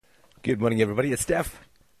Good morning, everybody. It's Steph.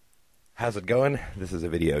 How's it going? This is a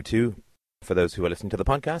video, too, for those who are listening to the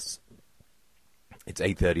podcasts. It's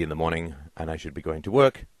 8:30 in the morning, and I should be going to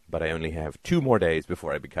work, but I only have 2 more days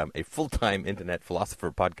before I become a full-time internet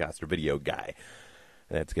philosopher, podcaster, video guy.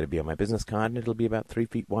 That's going to be on my business card, and it'll be about 3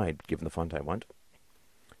 feet wide, given the font I want.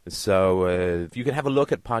 So if you can have a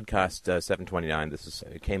look at podcast 729, this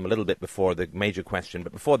came a little bit before the major question,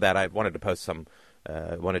 but before that I wanted to post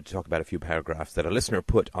wanted to talk about a few paragraphs that a listener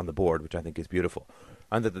put on the board, which I think is beautiful.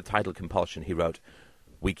 Under the title Compulsion, he wrote,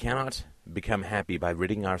 "We cannot become happy by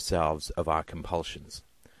ridding ourselves of our compulsions.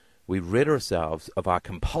 We rid ourselves of our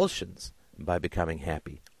compulsions by becoming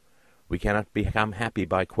happy. We cannot become happy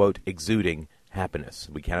by, quote, exuding happiness.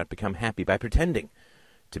 We cannot become happy by pretending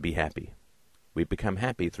to be happy. We become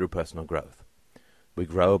happy through personal growth. We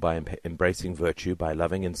grow by embracing virtue, by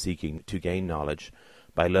loving and seeking to gain knowledge,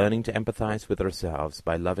 by learning to empathize with ourselves,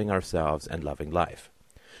 by loving ourselves and loving life.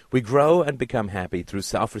 We grow and become happy through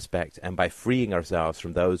self-respect and by freeing ourselves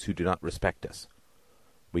from those who do not respect us.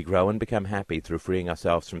 We grow and become happy through freeing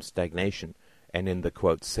ourselves from stagnation and in the,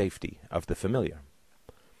 quote, safety of the familiar.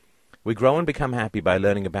 We grow and become happy by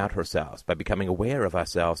learning about ourselves, by becoming aware of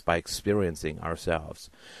ourselves, by experiencing ourselves,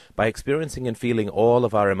 by experiencing and feeling all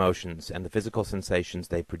of our emotions and the physical sensations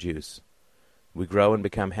they produce. We grow and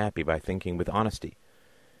become happy by thinking with honesty,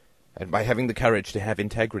 and by having the courage to have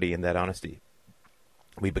integrity in that honesty.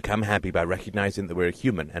 We become happy by recognizing that we're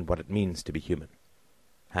human and what it means to be human.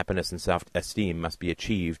 Happiness and self-esteem must be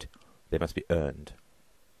achieved. They must be earned."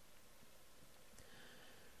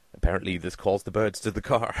 Apparently this calls the birds to the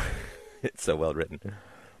car. It's so well written.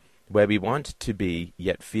 "Where we want to be,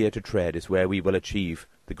 yet fear to tread, is where we will achieve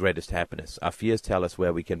the greatest happiness. Our fears tell us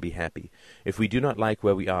where we can be happy. If we do not like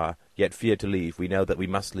where we are, yet fear to leave, we know that we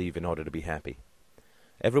must leave in order to be happy.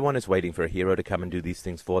 Everyone is waiting for a hero to come and do these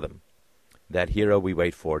things for them. That hero we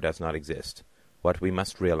wait for does not exist. What we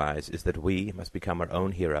must realize is that we must become our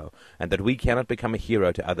own hero, and that we cannot become a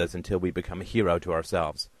hero to others until we become a hero to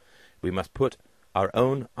ourselves. We must put our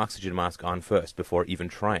own oxygen mask on first before even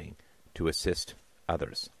trying to assist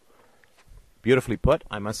others." Beautifully put,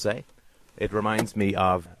 I must say. It reminds me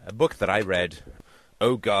of a book that I read,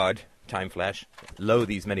 oh God, time flash,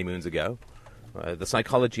 these many moons ago, The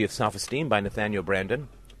Psychology of Self-Esteem by Nathaniel Branden,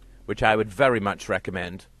 which I would very much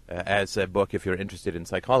recommend as a book if you're interested in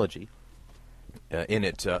psychology.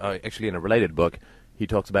 Actually in a related book, he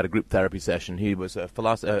talks about a group therapy session. He was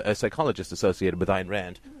a psychologist associated with Ayn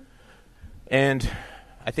Rand. And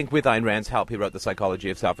I think with Ayn Rand's help, he wrote The Psychology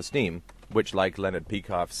of Self-Esteem, which, like Leonard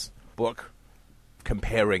Peikoff's book,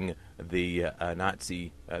 comparing the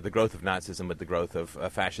growth of Nazism with the growth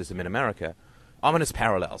of fascism in America, ominous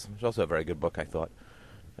parallels. It's also a very good book, I thought.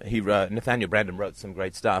 Nathaniel Branden wrote some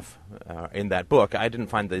great stuff in that book. I didn't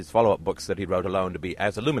find these follow-up books that he wrote alone to be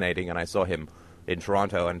as illuminating, and I saw him in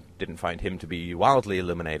Toronto and didn't find him to be wildly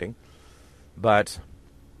illuminating. But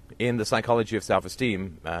in The Psychology of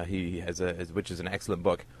Self-Esteem, which is an excellent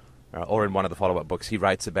book, or in one of the follow-up books, he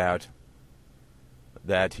writes about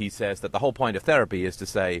that he says that the whole point of therapy is to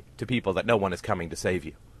say to people that no one is coming to save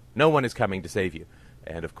you. No one is coming to save you.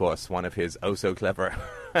 And, of course, one of his oh-so-clever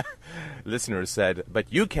listeners said,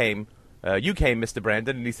 "But you came, Mr. Branden,"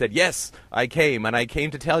 and he said, "Yes, I came, and I came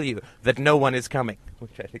to tell you that no one is coming,"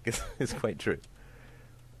 which I think is quite true.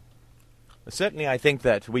 Certainly, I think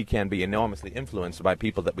that we can be enormously influenced by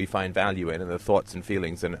people that we find value in and their thoughts and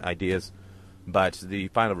feelings and ideas, but the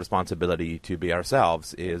final responsibility to be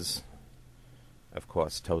ourselves is, of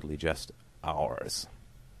course, totally just ours.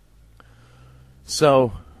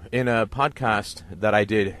 So, in a podcast that I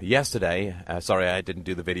did yesterday, sorry I didn't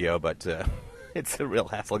do the video, but it's a real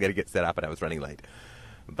hassle getting it set up and I was running late.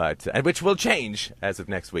 And which will change as of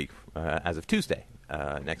next week, as of Tuesday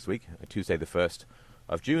next week, Tuesday the 1st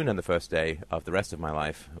of June and the first day of the rest of my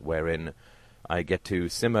life, wherein I get to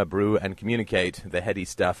simmer, brew, and communicate the heady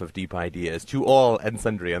stuff of deep ideas to all and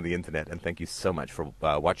sundry on the internet. And thank you so much for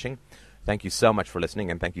watching. Thank you so much for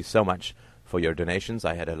listening, and thank you so much for your donations.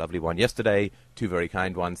 I had a lovely one yesterday, 2 very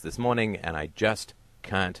kind ones this morning, and I just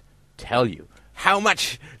can't tell you how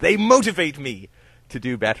much they motivate me to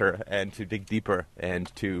do better and to dig deeper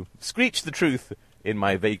and to screech the truth in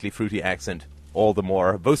my vaguely fruity accent all the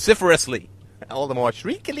more vociferously, all the more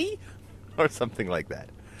shriekily, or something like that.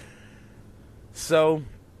 So,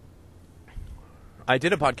 I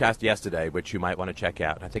did a podcast yesterday, which you might want to check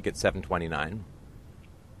out. I think it's 729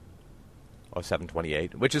 or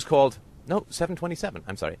 728, which is called, no, 727,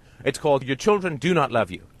 I'm sorry. It's called Your Children Do Not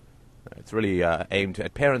Love You. It's really aimed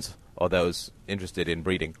at parents or those interested in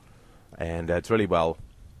breeding. And it's really well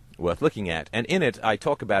worth looking at. And in it, I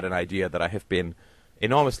talk about an idea that I have been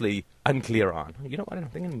enormously unclear on. You know what? I'm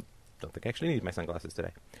thinking Don't think I actually need my sunglasses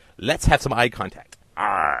today. Let's have some eye contact.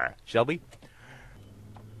 Shall we?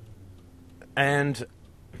 And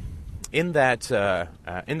in that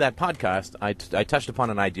podcast, I touched upon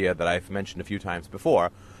an idea that I've mentioned a few times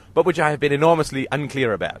before, but which I have been enormously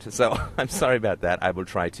unclear about. So I'm sorry about that. I will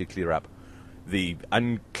try to clear up the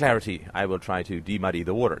unclarity. I will try to demuddy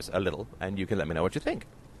the waters a little, and you can let me know what you think.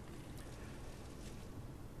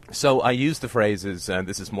 So I use the phrases, and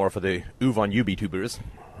this is more for the on YouTubers.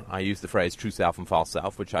 I use the phrase true self and false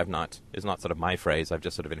self, which is not sort of my phrase. I've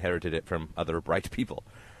just sort of inherited it from other bright people.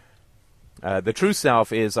 The true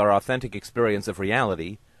self is our authentic experience of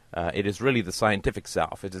reality. It is really the scientific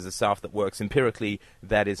self. It is a self that works empirically,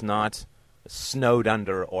 that is not snowed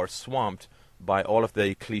under or swamped by all of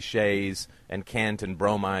the cliches and cant and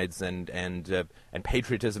bromides and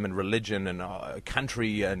patriotism and religion and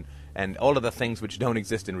country and all of the things which don't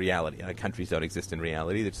exist in reality. Countries don't exist in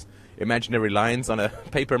reality. There's imaginary lines on a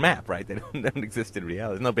paper map, right? They don't exist in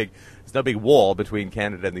reality. There's no big wall between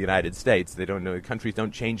Canada and the United States. They don't know. Countries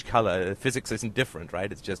don't change color. Physics isn't different,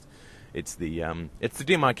 right? It's the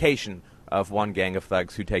demarcation of one gang of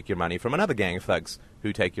thugs who take your money from another gang of thugs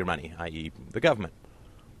who take your money, i.e. the government.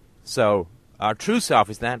 So our true self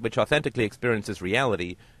is that which authentically experiences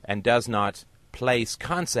reality and does not place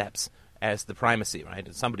concepts as the primacy, right?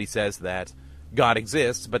 If somebody says that God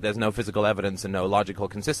exists, but there's no physical evidence and no logical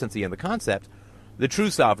consistency in the concept, the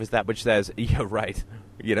true self is that which says, yeah, right,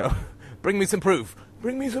 bring me some proof.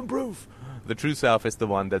 Bring me some proof. The true self is the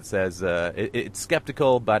one that says it's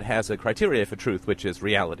skeptical but has a criteria for truth, which is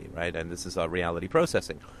reality, right? And this is our reality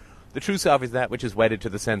processing. The true self is that which is wedded to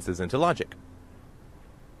the senses and to logic.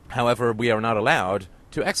 However, we are not allowed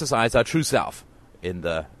to exercise our true self in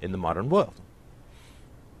the modern world.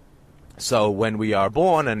 So when we are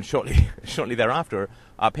born and shortly thereafter,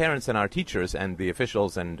 our parents and our teachers and the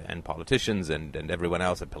officials and politicians and everyone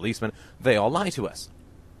else, and policemen, they all lie to us.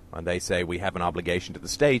 And they say we have an obligation to the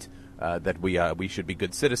state, that we should be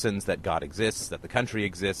good citizens, that God exists, that the country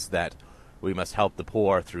exists, that we must help the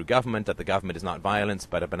poor through government, that the government is not violence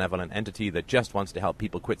but a benevolent entity that just wants to help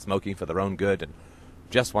people quit smoking for their own good and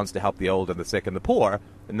just wants to help the old and the sick and the poor,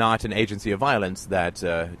 not an agency of violence that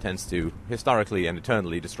tends to historically and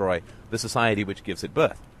eternally destroy the society which gives it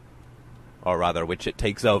birth. Or rather, which it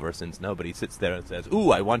takes over, since nobody sits there and says,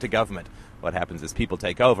 ooh, I want a government. What happens is people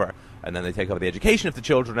take over, and then they take over the education of the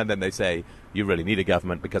children, and then they say, you really need a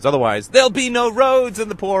government, because otherwise there'll be no roads,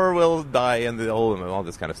 and the poor will die, and all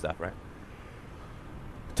this kind of stuff, right?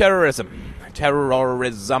 Terrorism.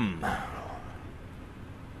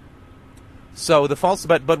 So the false,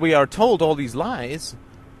 but we are told all these lies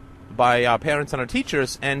by our parents and our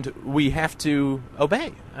teachers, and we have to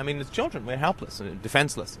obey. I mean, as children, we're helpless and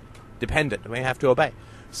defenseless, dependent. We have to obey.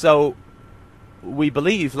 So we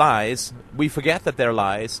believe lies, we forget that they're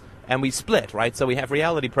lies, and we split, right? So we have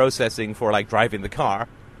reality processing for, like, driving the car,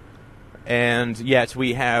 and yet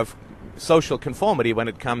we have social conformity when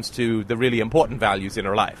it comes to the really important values in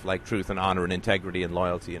our life, like truth and honor and integrity and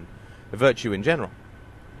loyalty and virtue in general.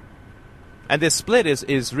 And this split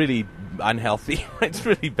is really unhealthy. It's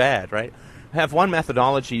really bad, right? Have one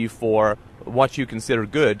methodology for what you consider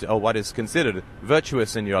good or what is considered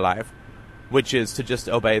virtuous in your life, which is to just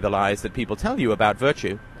obey the lies that people tell you about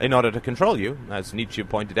virtue in order to control you, as Nietzsche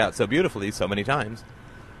pointed out so beautifully so many times.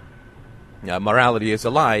 Morality is a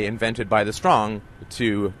lie invented by the strong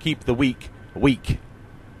to keep the weak weak.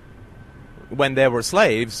 When there were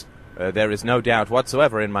slaves, there is no doubt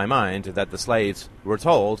whatsoever in my mind that the slaves were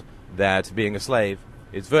told that being a slave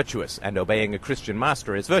is virtuous and obeying a Christian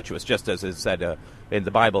master is virtuous, just as is said in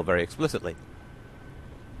the Bible very explicitly.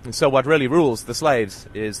 And so what really rules the slaves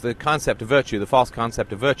is the concept of virtue, the false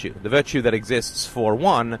concept of virtue, the virtue that exists for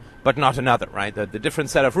one but not another, right? The different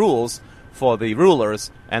set of rules for the rulers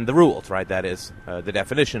and the ruled, right? That is the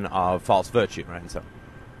definition of false virtue, right?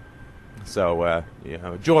 So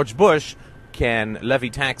George Bush can levy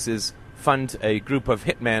taxes, fund a group of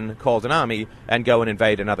hitmen called an army, and go and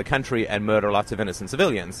invade another country and murder lots of innocent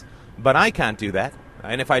civilians. But I can't do that.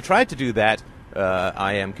 And if I tried to do that,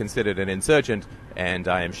 I am considered an insurgent, and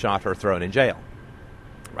I am shot or thrown in jail.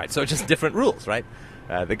 Right, so just different rules, right?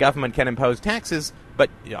 The government can impose taxes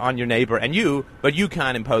on your neighbor and you, but you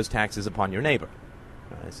can't impose taxes upon your neighbor.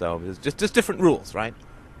 So there's just different rules, right?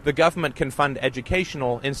 The government can fund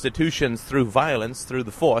educational institutions through violence, through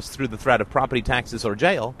the force, through the threat of property taxes or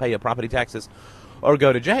jail, pay your property taxes, or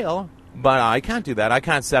go to jail, but I can't do that. I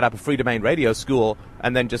can't set up a free domain radio school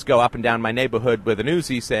and then just go up and down my neighborhood with an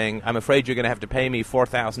Uzi saying, I'm afraid you're going to have to pay me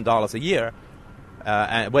 $4,000 a year.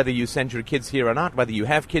 whether you send your kids here or not, whether you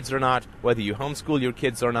have kids or not, whether you homeschool your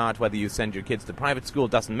kids or not, whether you send your kids to private school,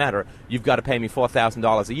 doesn't matter. You've got to pay me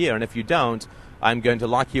 $4,000 a year, and if you don't, I'm going to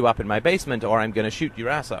lock you up in my basement or I'm going to shoot your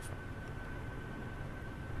ass off.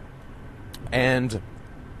 And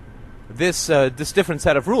this different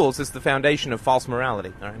set of rules is the foundation of false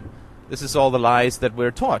morality. All right? This is all the lies that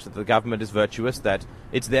we're taught, that the government is virtuous, that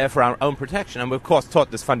it's there for our own protection. And we're, of course,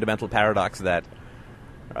 taught this fundamental paradox that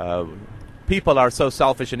people are so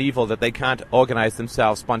selfish and evil that they can't organize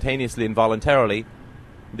themselves spontaneously and voluntarily.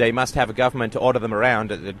 They must have a government to order them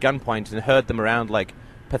around at gunpoint and herd them around like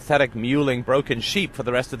pathetic, mewling, broken sheep for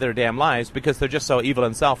the rest of their damn lives because they're just so evil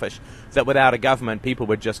and selfish that without a government, people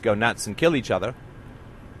would just go nuts and kill each other.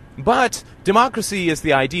 But democracy is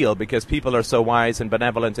the ideal because people are so wise and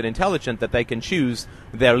benevolent and intelligent that they can choose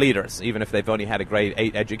their leaders, even if they've only had a grade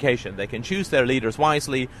 8 education. They can choose their leaders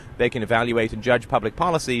wisely, they can evaluate and judge public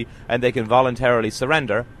policy, and they can voluntarily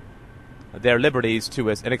surrender their liberties to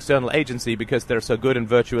an external agency because they're so good and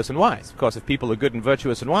virtuous and wise. Of course, if people are good and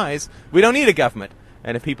virtuous and wise, we don't need a government.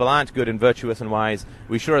 And if people aren't good and virtuous and wise,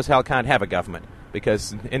 we sure as hell can't have a government.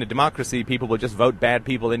 Because in a democracy, people will just vote bad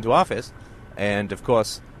people into office. And, of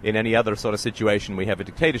course, in any other sort of situation, we have a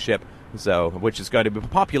dictatorship, which is going to be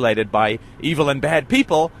populated by evil and bad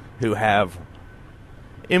people who have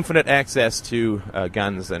infinite access to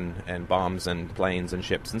guns and bombs and planes and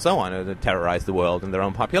ships and so on, to terrorize the world and their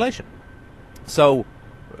own population. So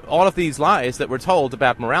all of these lies that we're told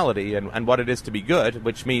about morality and what it is to be good,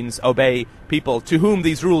 which means obey people to whom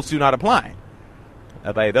these rules do not apply.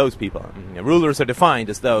 Obey those people. Rulers are defined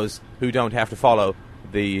as those who don't have to follow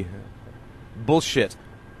the bullshit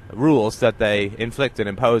rules that they inflict and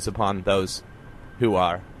impose upon those who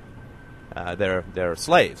are their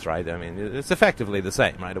slaves, right? I mean, it's effectively the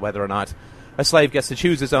same, right? Whether or not a slave gets to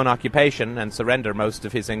choose his own occupation and surrender most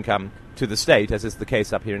of his income to the state, as is the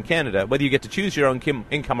case up here in Canada, whether you get to choose your own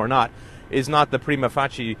income or not is not the prima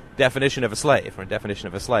facie definition of a slave. Or a definition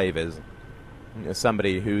of a slave is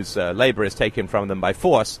somebody whose labor is taken from them by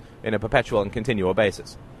force in a perpetual and continual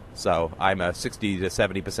basis. So I'm a 60 to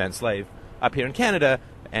 70% slave up here in Canada,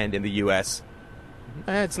 and in the U.S.,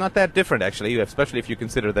 it's not that different, actually, especially if you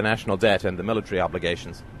consider the national debt and the military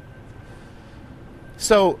obligations.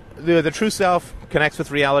 So the true self connects with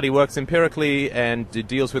reality, works empirically, and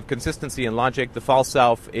deals with consistency and logic. The false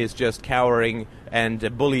self is just cowering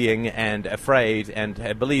and bullying and afraid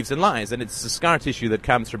and believes in lies. And it's the scar tissue that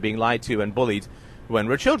comes from being lied to and bullied when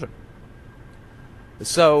we're children.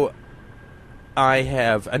 So I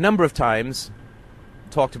have a number of times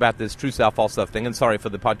talked about this true self, false self thing, and sorry for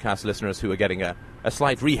the podcast listeners who are getting a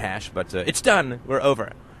slight rehash, but it's done. We're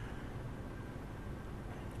over.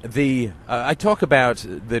 I talk about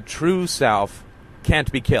the true self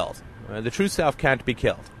can't be killed. The true self can't be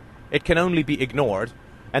killed. It can only be ignored.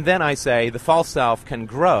 And then I say the false self can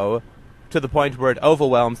grow to the point where it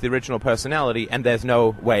overwhelms the original personality, and there's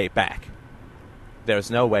no way back.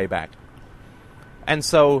 There's no way back. And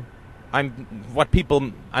so what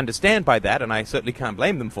people understand by that, and I certainly can't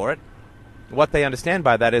blame them for it, what they understand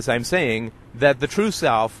by that is I'm saying that the true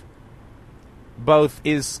self both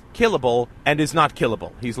is killable and is not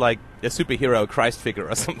killable. He's like a superhero Christ figure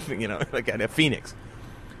or something, like a phoenix.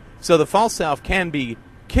 So the false self can be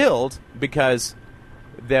killed because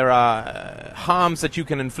there are harms that you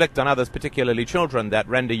can inflict on others, particularly children, that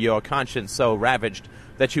render your conscience so ravaged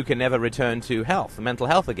that you can never return to mental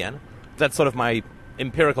health again. That's sort of my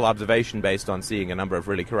empirical observation based on seeing a number of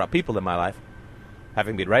really corrupt people in my life,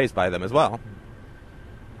 having been raised by them as well.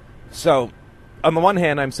 So, on the one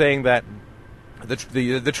hand, I'm saying that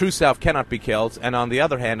the true self cannot be killed, and on the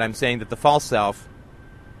other hand, I'm saying that the false self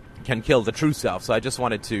can kill the true self. So I just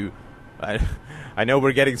wanted to... I know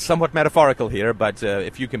we're getting somewhat metaphorical here, but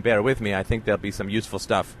if you can bear with me, I think there'll be some useful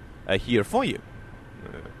stuff here for you.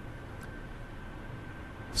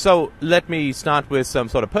 So let me start with some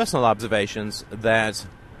sort of personal observations that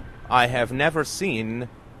I have never seen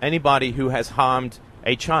anybody who has harmed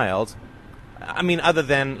a child. I mean, other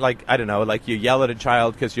than, you yell at a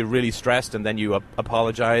child because you're really stressed and then you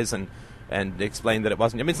apologize and explain that it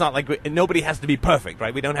wasn't. I mean, it's not like nobody has to be perfect,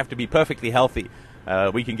 right? We don't have to be perfectly healthy.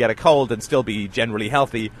 We can get a cold and still be generally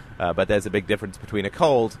healthy, but there's a big difference between a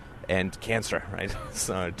cold and cancer, right?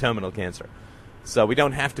 So, terminal cancer. So we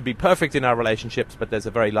don't have to be perfect in our relationships, but there's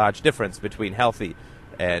a very large difference between healthy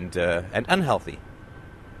and unhealthy.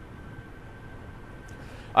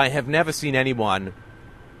 I have never seen anyone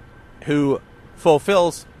who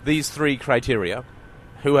fulfills these three criteria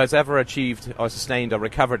who has ever achieved or sustained or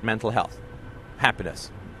recovered mental health, happiness.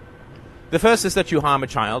 The first is that you harm a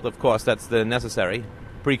child. Of course, that's the necessary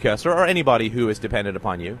precursor, or anybody who is dependent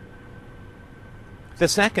upon you. The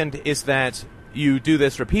second is that you do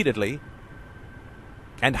this repeatedly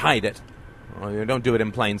and hide it. Well, you don't do it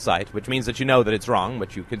in plain sight, which means that you know that it's wrong,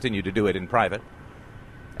 but you continue to do it in private.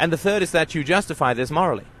 And the third is that you justify this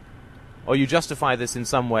morally, or you justify this in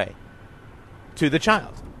some way to the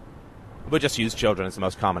child. We'll just use children as the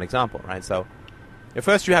most common example, right? So,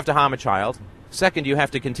 first you have to harm a child. Second, you have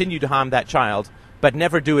to continue to harm that child, but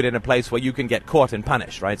never do it in a place where you can get caught and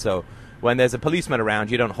punished, right? So, when there's a policeman around,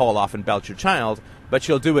 you don't haul off and belt your child, but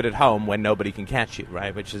you'll do it at home when nobody can catch you,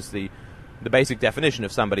 right? Which is the basic definition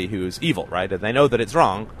of somebody who's evil, right? And they know that it's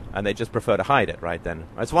wrong, and they just prefer to hide it, right? Then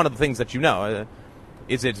it's one of the things that you know.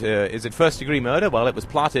 Is it first-degree murder? Well, it was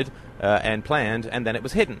plotted and planned, and then it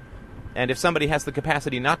was hidden. And if somebody has the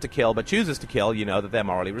capacity not to kill but chooses to kill, you know that they're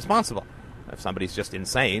morally responsible. If somebody's just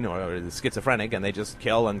insane or is schizophrenic and they just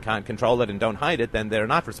kill and can't control it and don't hide it, then they're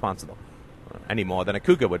not responsible any more than a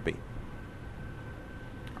cougar would be.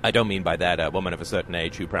 I don't mean by that a woman of a certain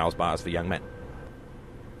age who prowls bars for young men.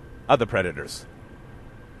 Other predators.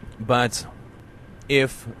 But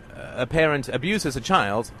if a parent abuses a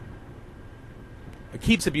child,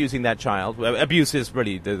 keeps abusing that child, abuse is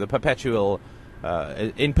really the perpetual,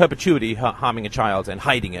 in perpetuity harming a child and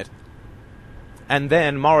hiding it, and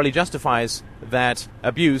then morally justifies that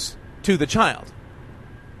abuse to the child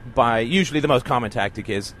by, usually the most common tactic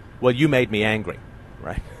is, well, you made me angry,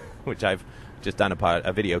 right? Which I've just done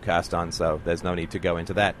a video cast on, so there's no need to go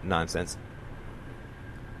into that nonsense.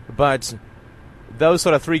 But those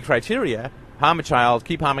sort of three criteria, harm a child,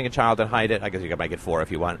 keep harming a child and hide it, I guess you can make it 4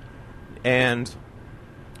 if you want, and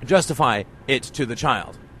justify it to the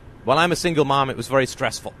child. While I'm a single mom, it was very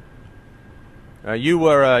stressful. You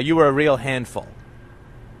were a real handful.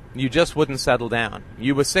 You just wouldn't settle down.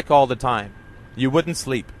 You were sick all the time. You wouldn't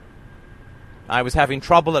sleep. I was having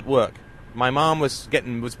trouble at work. My mom was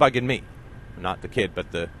bugging me. Not the kid,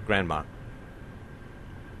 but the grandma.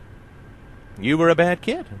 You were a bad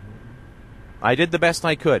kid. I did the best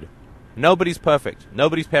I could. Nobody's perfect.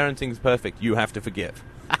 Nobody's parenting is perfect. You have to forgive.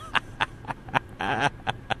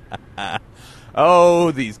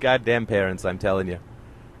 Oh, these goddamn parents, I'm telling you.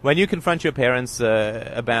 When you confront your parents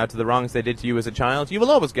about the wrongs they did to you as a child, you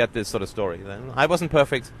will always get this sort of story. I wasn't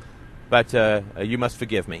perfect, but you must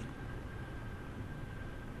forgive me.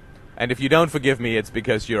 And if you don't forgive me, it's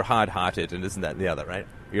because you're hard-hearted and isn't that the other, right?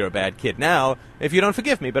 You're a bad kid now if you don't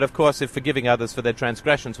forgive me. But of course, if forgiving others for their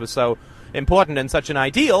transgressions was so important and such an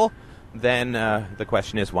ideal, then the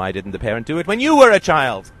question is, why didn't the parent do it when you were a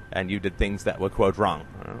child and you did things that were, quote, wrong?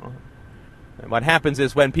 And what happens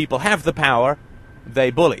is when people have the power, they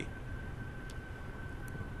bully.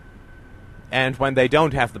 And when they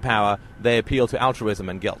don't have the power, they appeal to altruism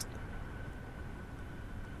and guilt.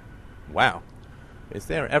 Wow. Is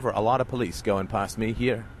there ever a lot of police going past me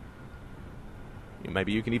here?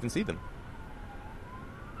 Maybe you can even see them.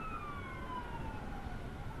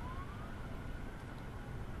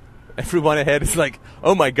 Everyone ahead is like,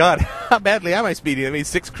 oh my god, how badly am I speeding? I need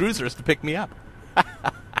 6 cruisers to pick me up.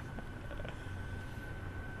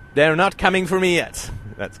 They're not coming for me yet.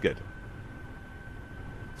 That's good.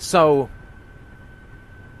 So,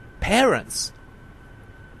 parents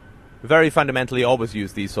very fundamentally always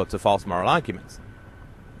use these sorts of false moral arguments.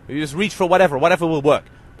 You just reach for whatever will work.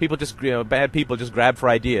 People just, bad people just grab for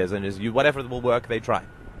ideas, and whatever will work, they try.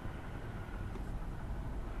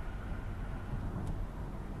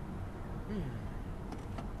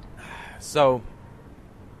 So,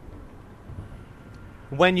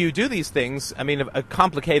 when you do these things, I mean, a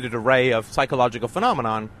complicated array of psychological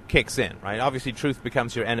phenomenon kicks in, right? Obviously, truth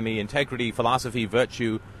becomes your enemy. Integrity, philosophy,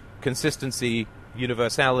 virtue, consistency,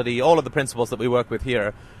 universality, all of the principles that we work with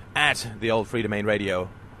here at the old Free Domain Radio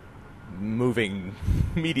moving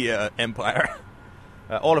media empire,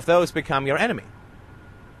 all of those become your enemy.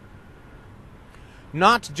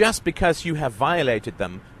 Not just because you have violated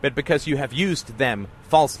them, but because you have used them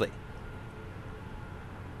falsely.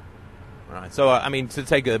 Right. So, I mean, to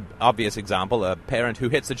take an obvious example, a parent who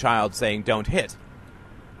hits a child saying, don't hit.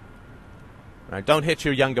 Right? Don't hit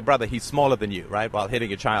your younger brother, he's smaller than you, right? While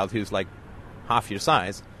hitting a child who's like half your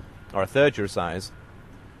size, or a third your size.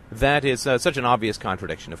 That is such an obvious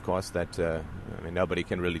contradiction, of course, that nobody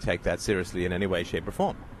can really take that seriously in any way, shape, or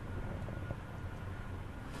form.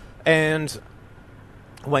 And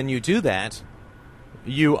when you do that,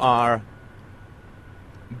 you are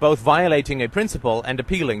both violating a principle and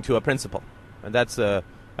appealing to a principle. And that's a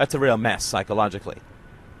real mess psychologically.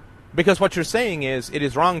 Because what you're saying is, it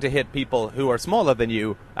is wrong to hit people who are smaller than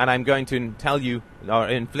you, and I'm going to tell you, or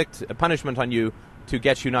inflict a punishment on you to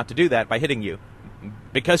get you not to do that by hitting you.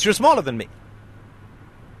 Because you're smaller than me.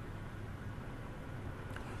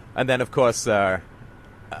 And then, of course,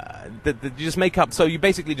 you just make up. So you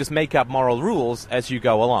basically just make up moral rules as you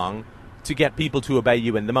go along to get people to obey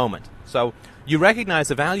you in the moment. So you recognize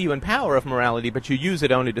the value and power of morality, but you use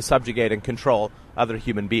it only to subjugate and control other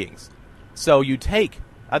human beings. So you take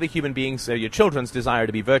other human beings, your children's desire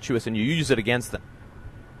to be virtuous, and you use it against them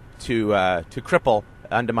to cripple,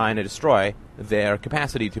 undermine, and destroy their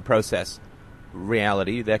capacity to process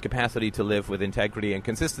reality, their capacity to live with integrity and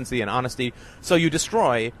consistency and honesty. So you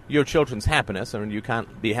destroy your children's happiness, and you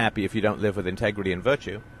can't be happy if you don't live with integrity and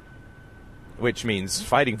virtue, which means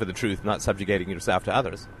fighting for the truth, not subjugating yourself to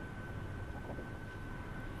others.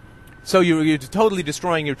 So you're totally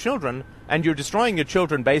destroying your children, and you're destroying your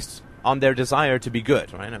children based on their desire to be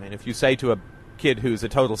good, right? I mean, if you say to a kid who's a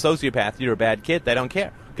total sociopath, you're a bad kid, they don't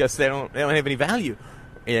care, because they don't have any value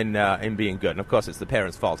in being good. And of course, it's the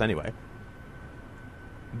parents' fault anyway.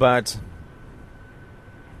 But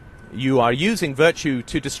you are using virtue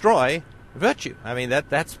to destroy virtue. I mean,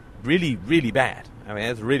 that's really, really bad. I mean,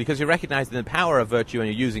 that's really, because you're recognizing the power of virtue and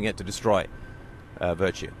you're using it to destroy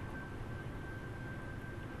virtue.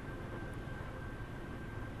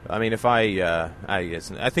 I mean, if I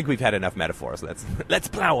think we've had enough metaphors. Let's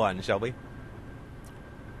plow on, shall we?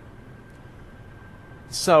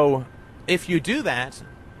 So, if you do that,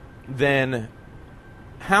 then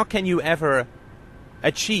how can you ever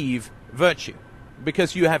achieve virtue?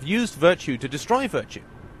 Because you have used virtue to destroy virtue.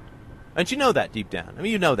 And you know that deep down. I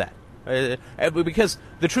mean, you know that. Because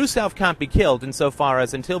the true self can't be killed insofar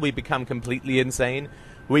as until we become completely insane,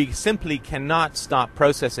 we simply cannot stop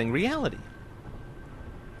processing reality.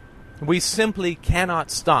 We simply cannot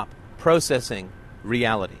stop processing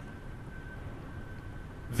reality.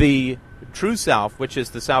 The true self, which is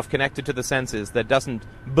the self connected to the senses that doesn't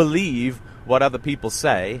believe what other people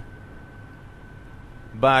say,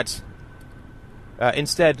 but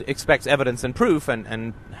instead expects evidence and proof,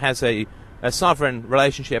 and has a sovereign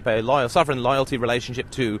relationship, sovereign loyalty relationship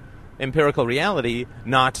to empirical reality,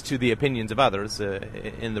 not to the opinions of others.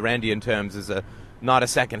 In the Randian terms, is not a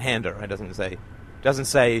second-hander. It doesn't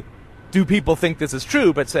say, do people think this is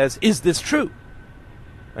true, but says, is this true?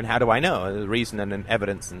 And how do I know? Reason and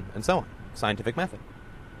evidence and so on. Scientific method.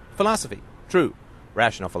 Philosophy. True.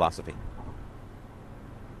 Rational philosophy.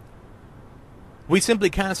 We simply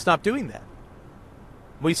can't stop doing that.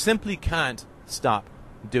 We simply can't stop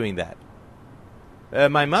doing that.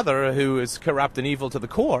 My mother, who is corrupt and evil to the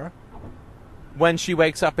core, when she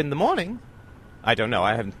wakes up in the morning, I don't know,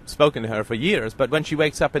 I haven't spoken to her for years, but when she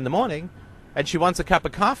wakes up in the morning and she wants a cup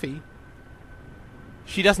of coffee,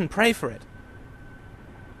 she doesn't pray for it.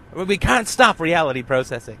 We can't stop reality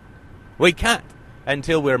processing. We can't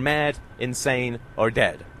until we're mad, insane, or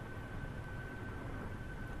dead.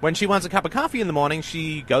 When she wants a cup of coffee in the morning,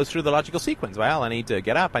 she goes through the logical sequence. Well, I need to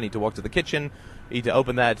get up, I need to walk to the kitchen, I need to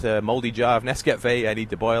open that moldy jar of Nescafe, I need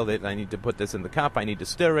to boil it, I need to put this in the cup, I need to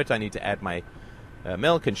stir it, I need to add my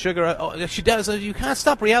milk and sugar. Oh, she does. You can't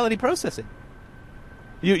stop reality processing.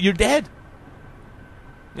 You're dead.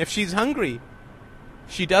 If she's hungry,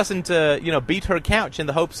 she doesn't beat her couch in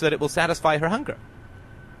the hopes that it will satisfy her hunger.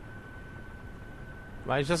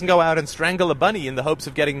 Right? She doesn't go out and strangle a bunny in the hopes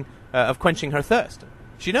of of quenching her thirst.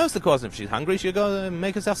 She knows the cause. If she's hungry, she'll go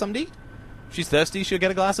make herself something to eat. If she's thirsty, she'll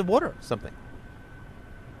get a glass of water or something.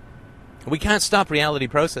 We can't stop reality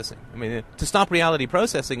processing. I mean, to stop reality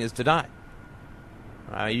processing is to die.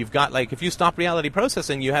 You've got, if you stop reality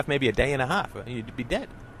processing, you have maybe a day and a half. You'd be dead.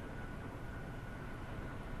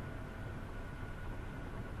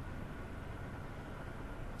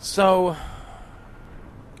 So,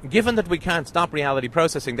 given that we can't stop reality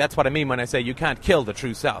processing, that's what I mean when I say you can't kill the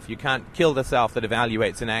true self. You can't kill the self that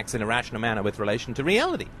evaluates and acts in a rational manner with relation to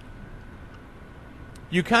reality.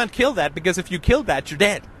 You can't kill that, because if you kill that, you're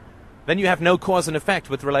dead. Then you have no cause and effect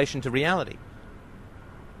with relation to reality.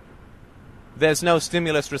 There's no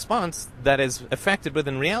stimulus response that is affected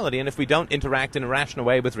within reality, and if we don't interact in a rational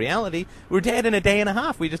way with reality, we're dead in a day and a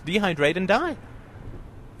half. We just dehydrate and die.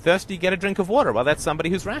 Thirsty, get a drink of water. Well, that's somebody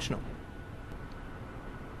who's rational.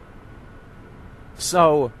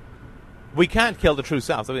 So, we can't kill the true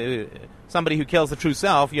self. Somebody who kills the true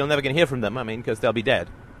self, you're never going to hear from them, because they'll be dead.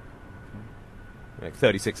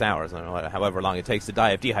 36 hours, I don't know, however long it takes to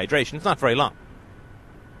die of dehydration. It's not very long.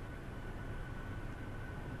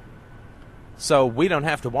 So we don't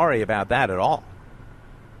have to worry about that at all.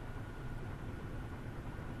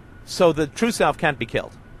 So the true self can't be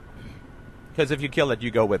killed. Because if you kill it,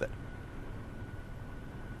 you go with it.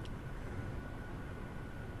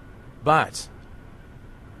 But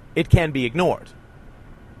it can be ignored.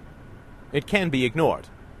 It can be ignored.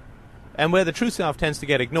 And where the true self tends to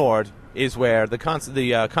get ignored is where the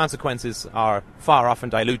consequences are far often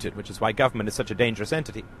diluted, which is why government is such a dangerous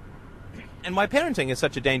entity. And why parenting is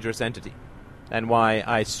such a dangerous entity. And why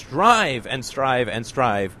I strive and strive and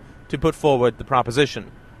strive to put forward the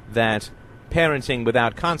proposition that parenting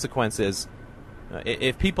without consequences,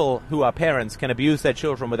 if people who are parents can abuse their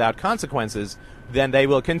children without consequences, then they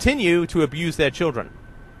will continue to abuse their children.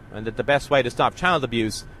 And that the best way to stop child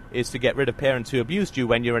abuse is to get rid of parents who abused you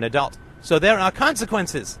when you're an adult. So there are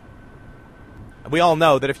consequences. We all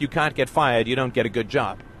know that if you can't get fired, you don't get a good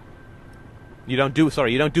job. You don't do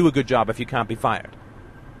a good job if you can't be fired.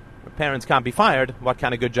 If parents can't be fired, what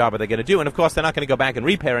kind of good job are they going to do? And of course, they're not going to go back and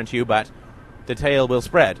reparent you, but the tale will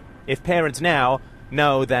spread. If parents now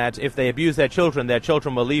know that if they abuse their children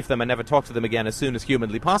will leave them and never talk to them again as soon as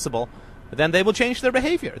humanly possible, then they will change their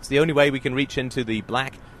behavior. It's the only way we can reach into the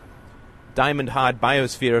black, diamond-hard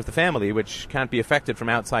biosphere of the family, which can't be affected from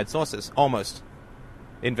outside sources. Almost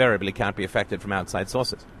invariably can't be affected from outside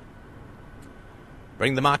sources.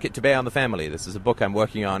 Bring the market to bear on the family. This is a book I'm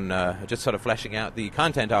working on, just sort of fleshing out the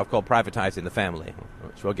content of, called Privatizing the Family,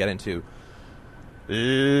 which we'll get into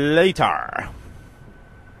later.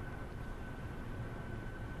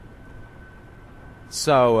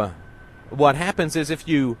 So, what happens is if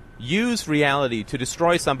you use reality to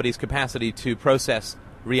destroy somebody's capacity to process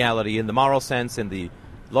reality in the moral sense, in the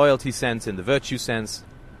loyalty sense, in the virtue sense,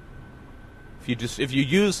 if you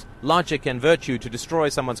use logic and virtue to destroy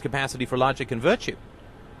someone's capacity for logic and virtue,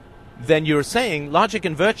 then you're saying logic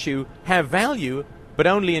and virtue have value, but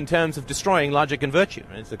only in terms of destroying logic and virtue.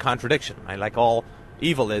 It's a contradiction. Like all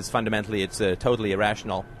evil is, fundamentally, it's a totally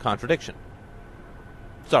irrational contradiction.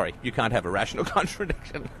 Sorry, you can't have a rational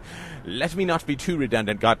contradiction. Let me not be too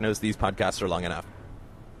redundant. God knows these podcasts are long enough.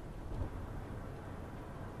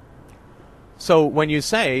 So when you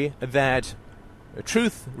say that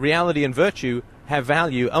truth, reality, and virtue have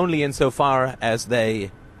value only insofar as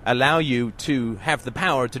they allow you to have the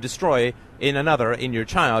power to destroy in another, in your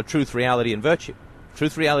child, truth, reality, and virtue.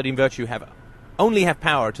 Truth, reality, and virtue only have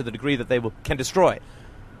power to the degree that they can destroy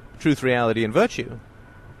truth, reality, and virtue.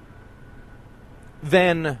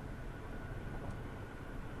 Then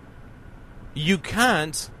you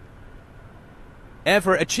can't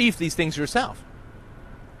ever achieve these things yourself.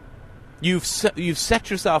 You've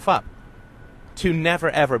set yourself up to never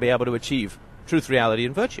ever be able to achieve truth, reality,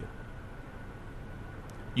 and virtue.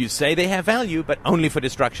 You say they have value, but only for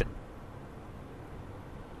destruction.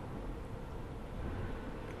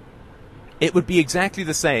 It would be exactly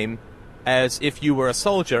the same as if you were a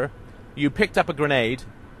soldier, you picked up a grenade,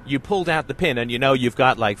 you pulled out the pin, and you know you've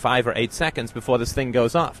got like 5 or 8 seconds before this thing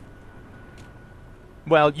goes off.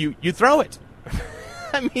 Well, you throw it.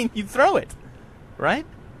 I mean, you throw it, right?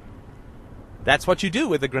 That's what you do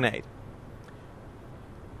with a grenade.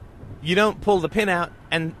 You don't pull the pin out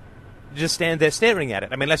and just stand there staring at it.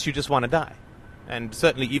 I mean, unless you just want to die. And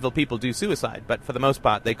certainly evil people do suicide, but for the most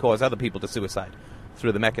part they cause other people to suicide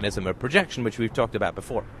through the mechanism of projection, which we've talked about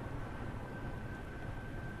before.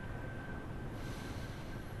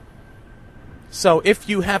 So if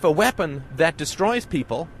you have a weapon that destroys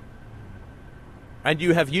people, and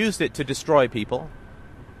you have used it to destroy people,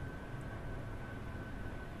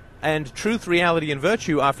 and truth, reality, and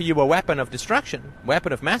virtue are for you a weapon of destruction,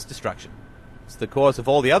 weapon of mass destruction. It's the cause of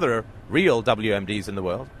all the other real WMDs in the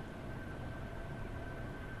world.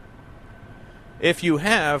 If you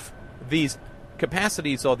have these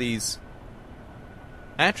capacities or these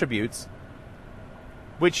attributes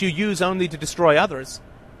which you use only to destroy others,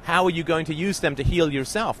 how are you going to use them to heal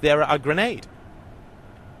yourself? They're a grenade.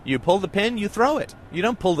 You pull the pin, you throw it. You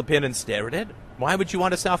don't pull the pin and stare at it. Why would you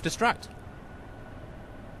want to self-destruct?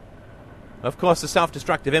 Of course, the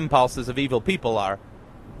self-destructive impulses of evil people are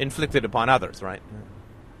inflicted upon others, right?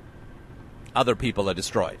 Other people are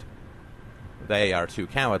destroyed. They are too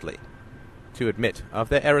cowardly to admit of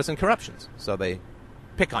their errors and corruptions. So they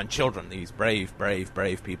pick on children, these brave, brave,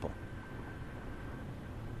 brave people.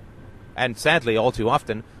 And sadly, all too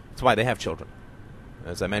often, that's why they have children.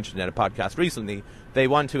 As I mentioned in a podcast recently, they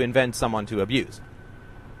want to invent someone to abuse.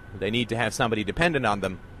 They need to have somebody dependent on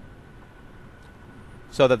them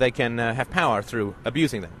so that they can have power through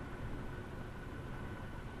abusing them.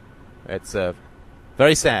 It's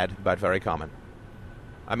very sad, but very common.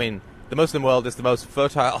 I mean, the Muslim world is the most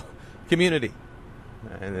fertile community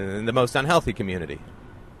and the most unhealthy community.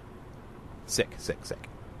 Sick, sick, sick.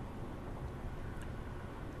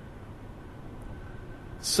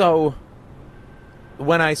 So,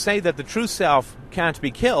 when I say that the true self can't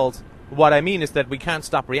be killed, what I mean is that we can't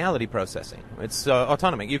stop reality processing. It's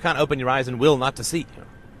autonomic. You can't open your eyes and will not to see.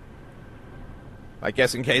 I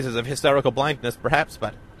guess in cases of hysterical blindness, perhaps,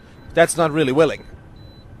 but that's not really willing.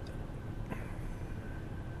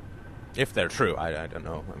 If they're true. I don't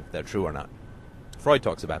know if they're true or not. Freud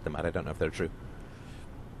talks about them, but I don't know if they're true.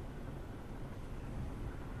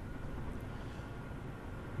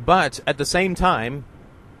 But at the same time,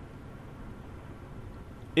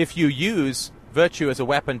 if you use virtue as a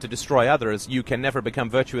weapon to destroy others, you can never become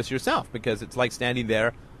virtuous yourself, because it's like standing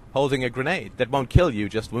there holding a grenade that won't kill you,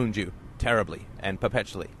 just wound you terribly and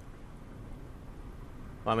perpetually.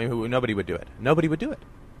 I mean, nobody would do it. Nobody would do it.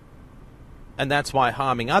 And that's why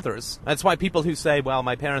harming others, that's why people who say, well,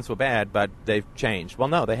 my parents were bad, but they've changed. Well,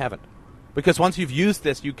 no, they haven't. Because once you've used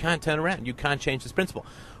this, you can't turn around. You can't change this principle.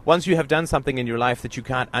 Once you have done something in your life that you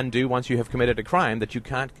can't undo, once you have committed a crime that you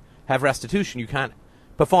can't have restitution, you can't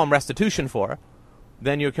perform restitution for,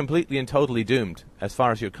 then you're completely and totally doomed as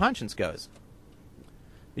far as your conscience goes.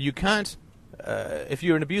 You can't, if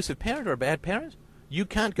you're an abusive parent or a bad parent, you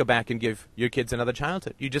can't go back and give your kids another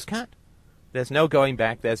childhood. You just can't. There's no going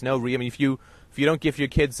back. There's no I mean, if you don't give your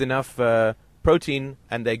kids enough protein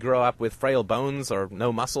and they grow up with frail bones or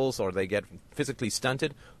no muscles or they get physically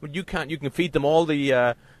stunted, you can't. You can feed them all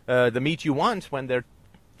the meat you want when they're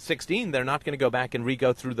 16. They're not going to go back and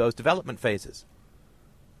re-go through those development phases.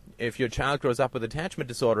 If your child grows up with attachment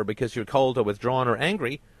disorder because you're cold or withdrawn or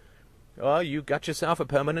angry, well, you got yourself a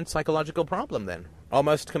permanent psychological problem then,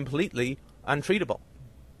 almost completely untreatable.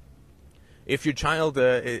 If your child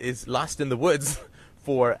is lost in the woods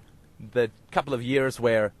for the couple of years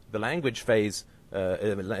where the language phase of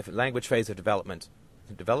development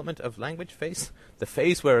of language phase? The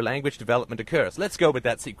phase where language development occurs. Let's go with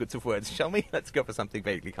that sequence of words, shall we? Let's go for something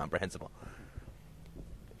vaguely comprehensible.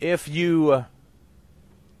 If you...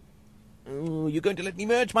 you going to let me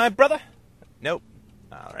merge, my brother? Nope.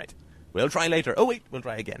 All right. We'll try later. Oh, wait, we'll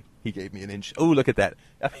try again. He gave me an inch. Oh, look at that.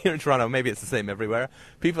 Up here in Toronto, maybe it's the same everywhere.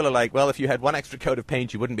 People are like, well, if you had one extra coat of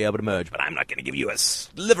paint, you wouldn't be able to merge, but I'm not going to give you a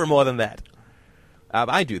sliver more than that.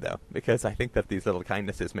 I do, though, because I think that these little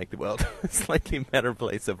kindnesses make the world a slightly better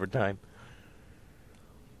place over time.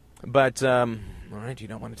 But, all right, you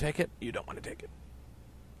don't want to take it? You don't want to take it.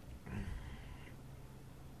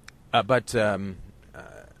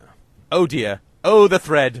 Oh, dear. Oh, the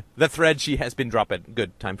thread. The thread she has been dropping.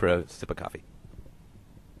 Good. Time for a sip of coffee.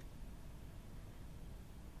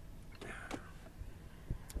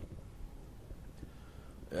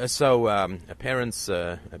 Parents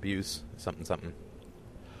abuse something.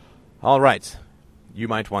 All right. You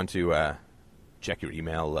might want to check your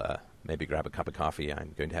email, maybe grab a cup of coffee.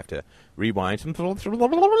 I'm going to have to rewind and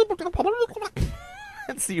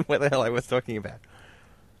see what the hell I was talking about.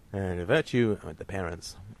 And virtue with the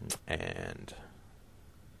parents and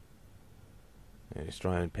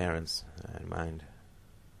destroying parents and mind.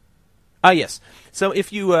 Ah, yes. So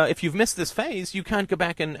if you've missed this phase, you can't go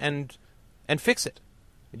back and fix it.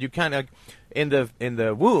 You kind in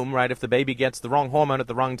the womb, right? If the baby gets the wrong hormone at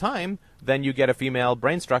the wrong time, then you get a female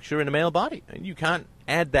brain structure in a male body, and you can't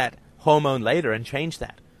add that hormone later and change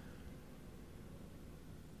that.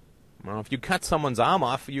 Well, if you cut someone's arm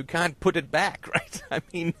off, you can't put it back, right? I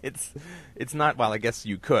mean, it's not. Well, I guess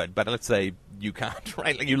you could, but let's say you can't,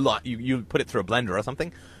 right? Like you put it through a blender or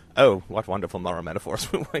something. Oh, what wonderful moral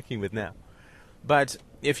metaphors we're working with now. But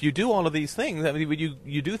if you do all of these things, I mean,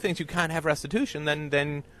 you do things you can't have restitution,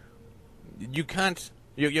 then you can't.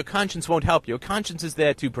 Your conscience won't help you. Your conscience is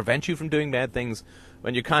there to prevent you from doing bad things,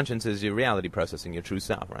 when your conscience is your reality processing, your true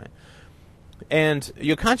self, right? And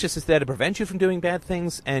your conscience is there to prevent you from doing bad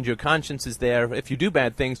things, and your conscience is there, if you do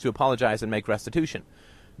bad things, to apologize and make restitution.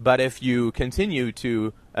 But if you continue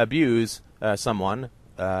to abuse someone,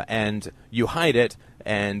 and you hide it,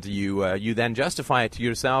 and you then justify it to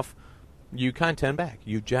yourself, you can't turn back.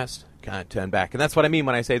 You just can't turn back. And that's what I mean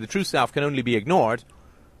when I say the true self can only be ignored.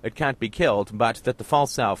 It can't be killed, but that the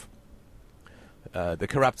false self, the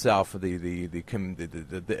corrupt self, the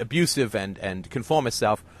abusive and conformist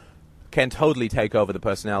self, can totally take over the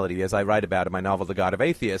personality. As I write about in my novel, The God of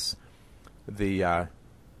Atheists, the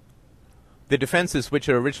defenses which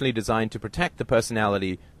are originally designed to protect the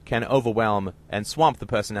personality can overwhelm and swamp the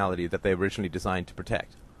personality that they originally designed to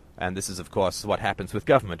protect. And this is, of course, what happens with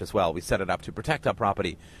government as well. We set it up to protect our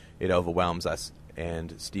property. It overwhelms us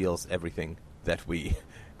and steals everything that we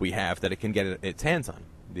have that it can get its hands on.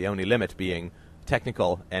 The only limit being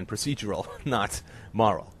technical and procedural, not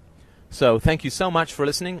moral. So thank you so much for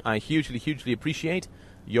listening. I hugely, hugely appreciate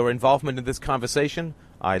your involvement in this conversation.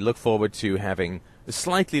 I look forward to having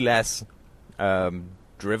slightly less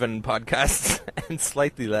driven podcasts and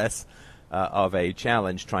slightly less of a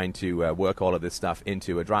challenge trying to work all of this stuff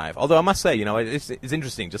into a drive. Although I must say, it's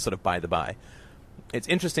interesting, just sort of by the by. It's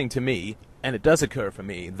interesting to me, and it does occur for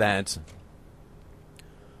me, that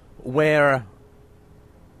where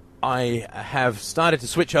I have started to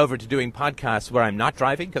switch over to doing podcasts where I'm not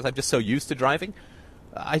driving because I'm just so used to driving.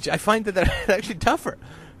 I find that they're actually tougher.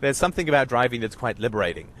 There's something about driving that's quite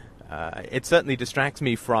liberating. It certainly distracts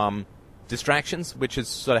me from distractions, which is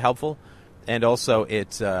sort of helpful. And also,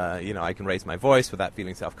 I can raise my voice without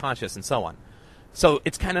feeling self-conscious and so on. So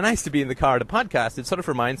it's kind of nice to be in the car at a podcast. It sort of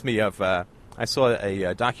reminds me of, I saw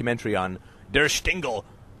a documentary on Der Stingel,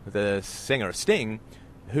 the singer Sting,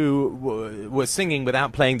 who was singing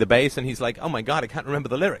without playing the bass, and he's like, oh my God, I can't remember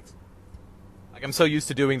the lyrics. Like, I'm so used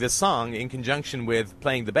to doing this song in conjunction with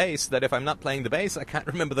playing the bass that if I'm not playing the bass, I can't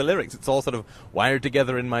remember the lyrics. It's all sort of wired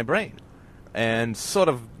together in my brain. And sort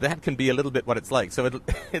of that can be a little bit what it's like. So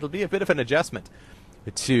it'll be a bit of an adjustment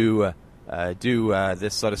to do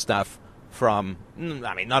this sort of stuff from,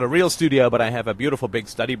 not a real studio, but I have a beautiful big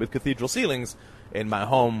study with cathedral ceilings in my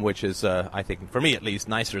home, which is, I think, for me at least,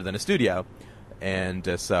 nicer than a studio.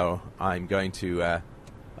 And so I'm going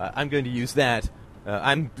to use that.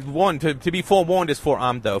 I'm warned to be forewarned is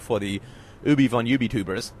forearmed, though, for the Ubi von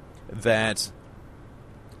Ubi-tubers, that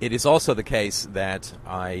it is also the case that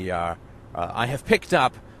I have picked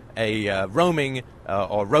up a roving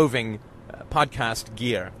podcast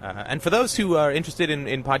gear. And for those who are interested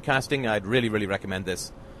in podcasting, I'd really, really recommend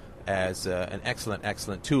this as an excellent,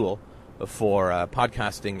 excellent tool for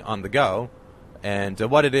podcasting on the go. And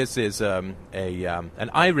what it is an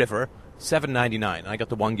iRiver 799. I got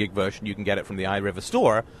the 1 gig version. You can get it from the iRiver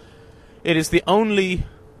store. It is the only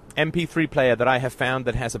MP3 player that I have found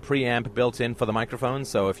that has a preamp built in for the microphone.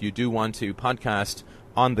 So if you do want to podcast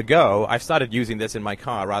on the go, I've started using this in my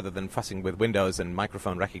car rather than fussing with Windows and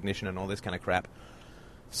microphone recognition and all this kind of crap.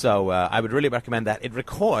 So I would really recommend that. It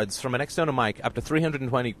records from an external mic up to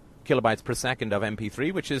 320 kilobytes per second of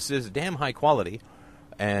MP3, which is damn high quality.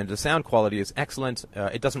 And the sound quality is excellent.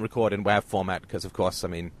 It doesn't record in WAV format because, of course,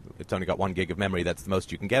 it's only got 1 gig of memory. That's the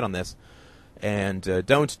most you can get on this. And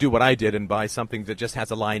don't do what I did and buy something that just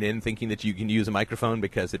has a line in thinking that you can use a microphone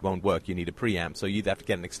because it won't work. You need a preamp. So you either have to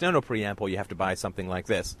get an external preamp or you have to buy something like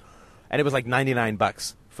this. And it was like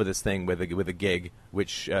 $99 for this thing with a gig,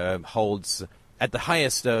 which holds, at the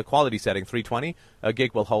highest quality setting, 320. A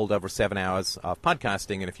gig will hold over 7 hours of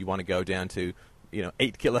podcasting. And if you want to go down to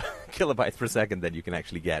 8 kilobytes per second, then you can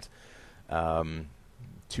actually get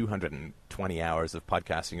 220 hours of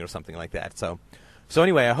podcasting or something like that. So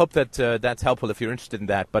anyway, I hope that that's helpful if you're interested in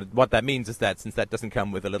that. But what that means is that since that doesn't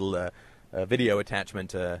come with a little video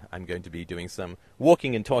attachment, I'm going to be doing some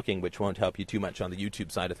walking and talking, which won't help you too much on the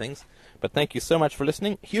YouTube side of things. But thank you so much for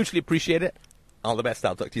listening. Hugely appreciate it. All the best.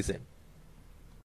 I'll talk to you soon.